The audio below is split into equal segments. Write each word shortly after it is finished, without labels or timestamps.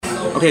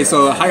Okay,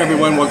 so hi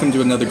everyone, welcome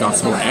to another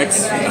Gospel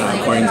X,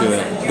 according to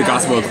the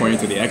Gospel according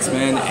to the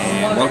X-Men,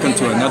 and welcome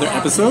to another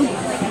episode.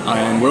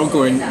 And we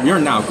are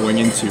now going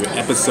into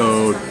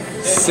episode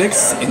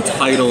 6,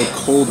 entitled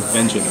Cold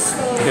Vengeance.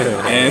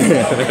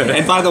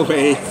 And by the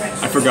way,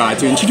 I forgot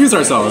to introduce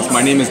ourselves.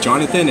 My name is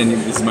Jonathan, and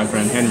this is my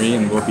friend Henry,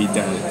 and we'll be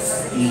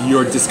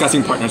your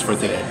discussing partners for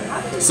today.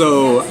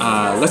 So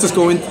let's just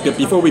go in.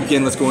 Before we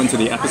begin, let's go into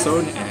the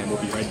episode, and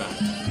we'll be right back.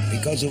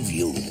 Because of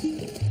you,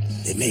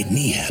 it made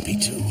me happy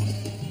too.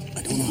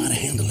 I don't know how to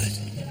handle it.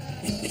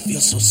 It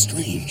feels so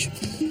strange.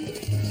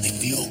 I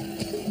feel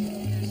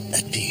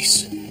at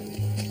peace.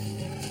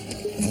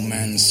 No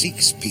man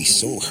seeks peace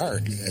so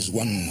hard as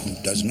one who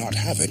does not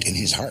have it in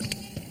his heart.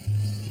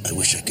 I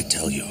wish I could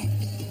tell you.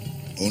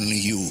 Only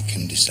you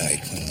can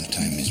decide when the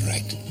time is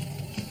right.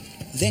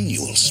 Then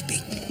you will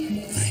speak.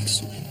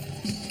 Thanks.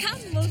 Come,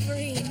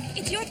 Wolverine.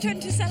 It's your turn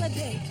to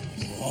celebrate.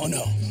 Oh,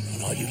 no,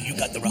 you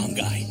got the wrong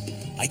guy.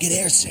 I get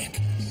airsick.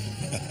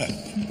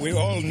 We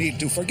all need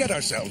to forget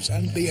ourselves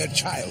and be a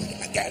child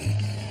again.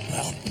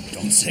 Well,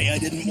 don't say I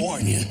didn't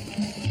warn you.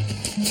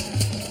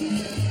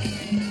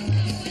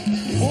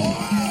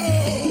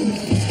 Whoa!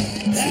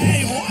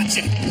 Hey, watch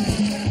it!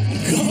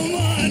 Come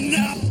on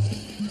now!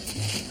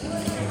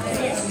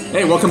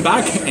 Hey, welcome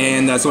back.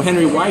 And so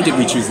Henry, why did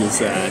we choose this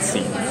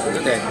scene?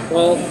 Okay,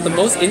 well, the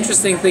most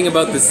interesting thing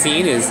about the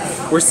scene is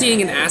we're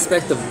seeing an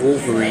aspect of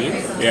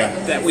Wolverine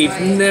that we've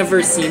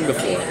never seen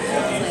before.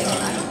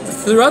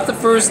 Throughout the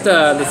first,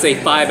 let's say,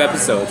 5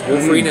 episodes,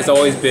 Wolverine has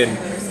always been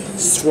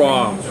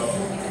strong,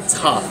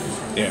 tough,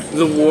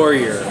 the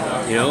warrior,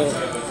 you know?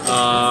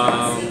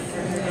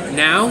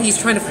 Now he's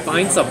trying to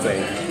find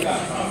something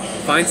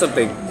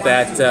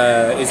that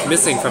is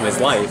missing from his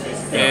life.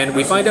 And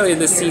we find out in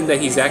this scene that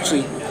he's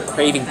actually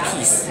craving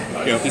peace.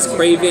 He's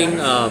craving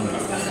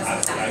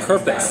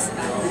purpose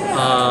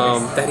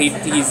that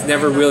he's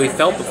never really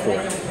felt before.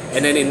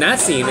 And then in that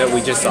scene that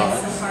we just saw,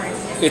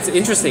 it's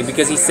interesting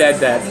because he said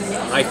that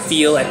I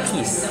feel at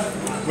peace.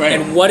 Right.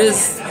 And what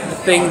is the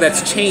thing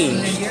that's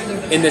changed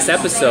in this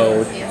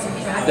episode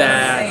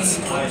that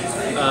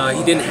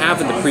he didn't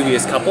have in the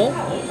previous couple?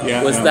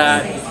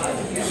 That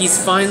he's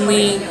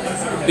finally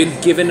been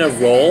given a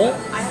role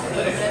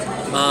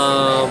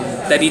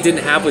that he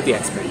didn't have with the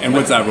X-Men. And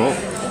what's that role?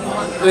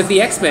 With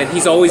the X-Men,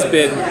 he's always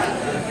been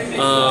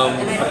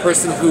a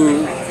person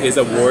who is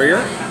a warrior,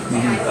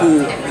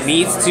 who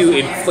needs to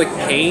inflict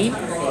pain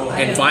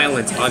and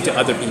violence onto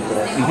other people.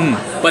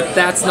 But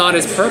that's not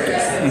his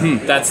purpose.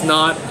 That's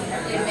not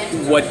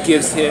what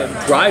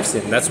drives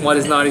him. That's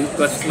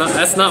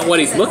not what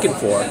he's looking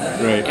for.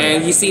 Right.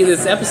 And you see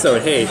this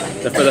episode,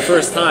 for the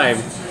first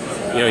time,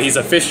 he's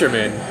a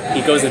fisherman.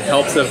 He goes and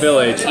helps a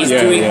village. He's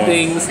doing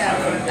things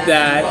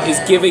that is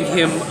giving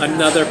him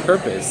another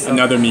purpose.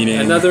 Another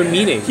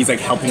meaning. He's like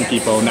helping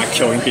people, not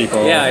killing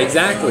people. Yeah,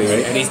 exactly.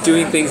 Right? And he's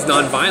doing things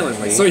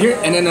non-violently. So here,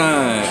 and then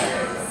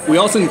we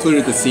also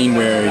included the scene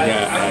where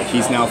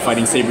he's now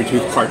fighting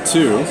Sabretooth Part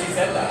 2,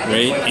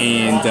 right?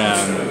 And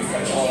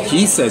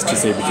he says to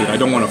Sabretooth, I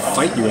don't want to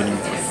fight you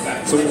anymore.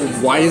 So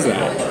why is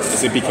that?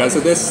 Is it because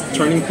of this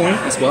turning point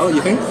as well,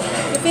 you think?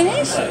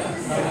 Finish?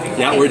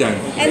 Yeah, we're done.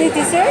 Any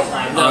dessert?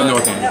 No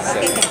thanks.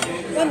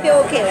 Okay. Won't be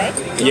okay, right?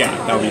 Yeah,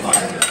 that'll be fine.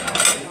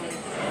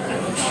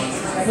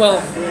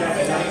 Well,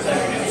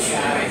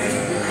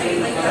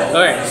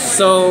 alright,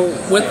 so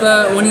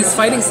when he's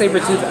fighting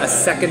Sabretooth a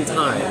second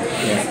time,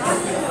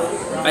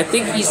 I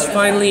think he's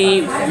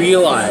finally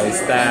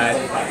realized that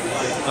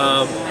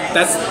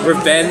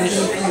revenge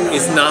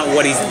is not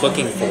what he's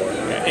looking for.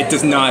 It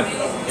does not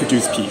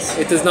produce peace.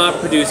 It does not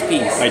produce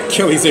peace. Like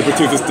killing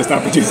Sabretooth does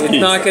not produce peace.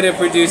 It's not going to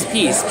produce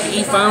peace.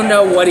 He found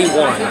out what he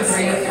wants.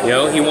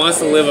 He wants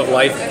to live a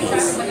life of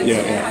peace.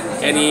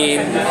 And he,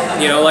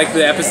 like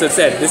the episode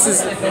said, this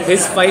is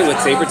his fight with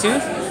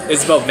Sabretooth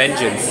is about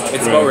vengeance.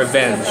 It's about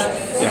revenge.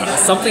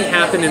 Something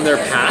happened in their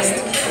past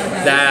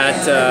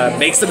that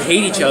makes them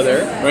hate each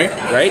other.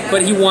 Right?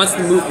 But he wants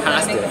to move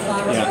past it.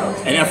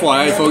 And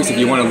FYI, folks, if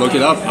you want to look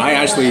it up, I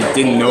actually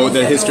didn't know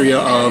the history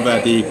of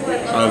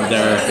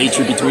their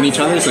hatred between each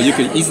other, so you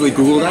could easily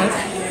Google that.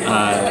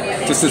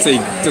 Just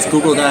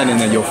Google that, and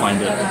then you'll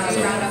find it.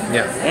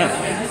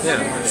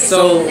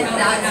 So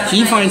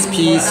he finds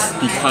peace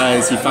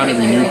because he found a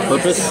renewed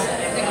purpose.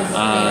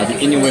 The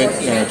Inuit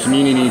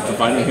community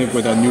provided him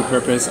with a new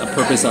purpose, a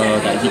purpose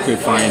that he could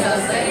find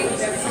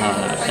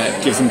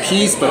that gives him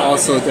peace, but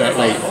also that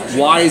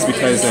wise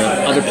because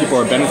other people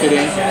are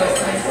benefiting,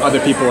 other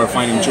people are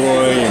finding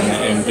joy,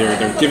 and they're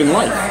given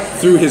life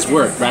through his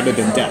work rather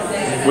than death,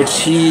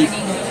 which he,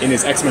 in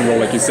his X-Men role,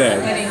 like you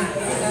said,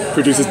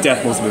 produces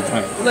death most of the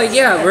time.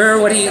 Remember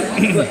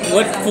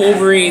what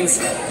Wolverine's,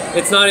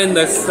 it's not in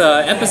this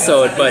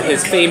episode, but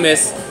his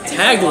famous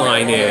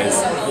tagline is,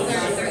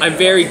 I'm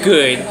very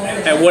good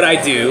at what I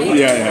do,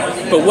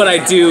 but what I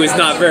do is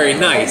not very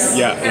nice.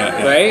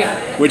 Right?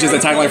 Which is a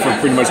tagline for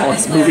pretty much all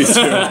his movies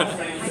too. All right.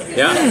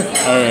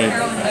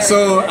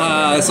 So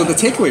the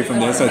takeaway from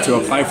this, to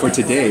apply for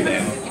today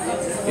then,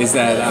 is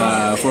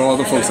that for all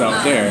the folks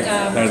out there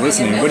that are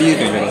listening, what do you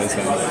think it is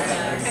then?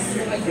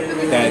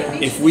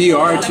 that if we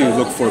are to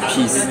look for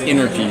peace,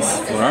 inner peace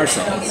for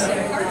ourselves,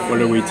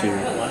 what are we to?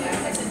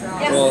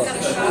 Well,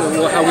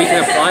 how we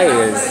can apply it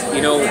is,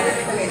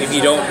 if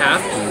you don't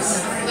have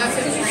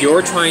peace,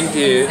 you're trying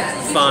to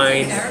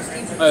find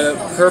a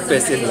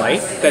purpose in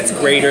life that's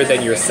greater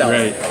than yourself.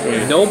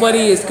 Right.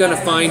 Nobody is going to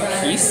find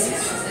peace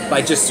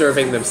by just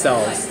serving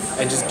themselves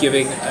and just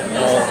giving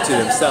all to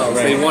themselves.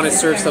 Right. They want to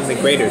serve something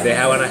greater. They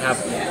want to have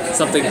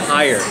something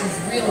higher,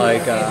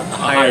 like a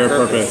higher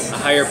purpose. A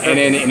higher purpose. And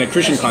then in a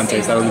Christian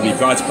context, that would be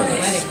God's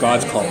purpose,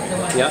 God's calling.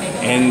 Yeah.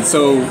 And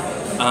so,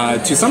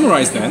 to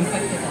summarize then,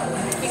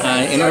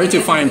 in order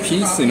to find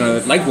peace,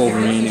 like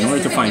Wolverine, in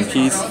order to find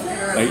peace,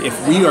 like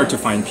if we are to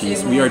find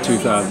peace, we are to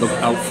look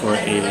out for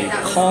a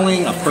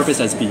calling, a purpose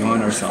that's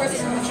beyond ourselves,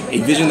 a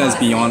vision that's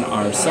beyond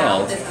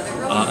ourselves,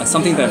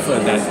 something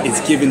that is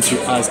given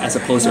to us as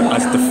opposed to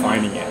us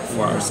defining it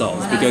for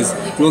ourselves. Because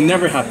we'll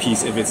never have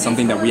peace if it's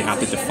something that we have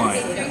to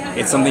define.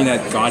 It's something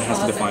that God has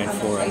to define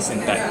for us,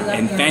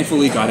 and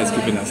thankfully God has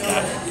given us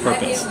that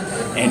purpose.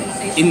 And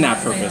in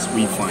that purpose,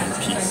 we find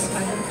peace.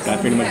 Is that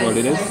pretty much what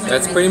it is?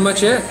 That's pretty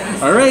much it.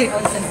 All right.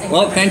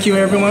 Well, thank you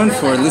everyone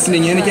for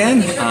listening in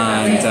again.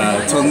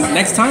 And till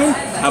next time,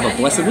 have a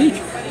blessed week.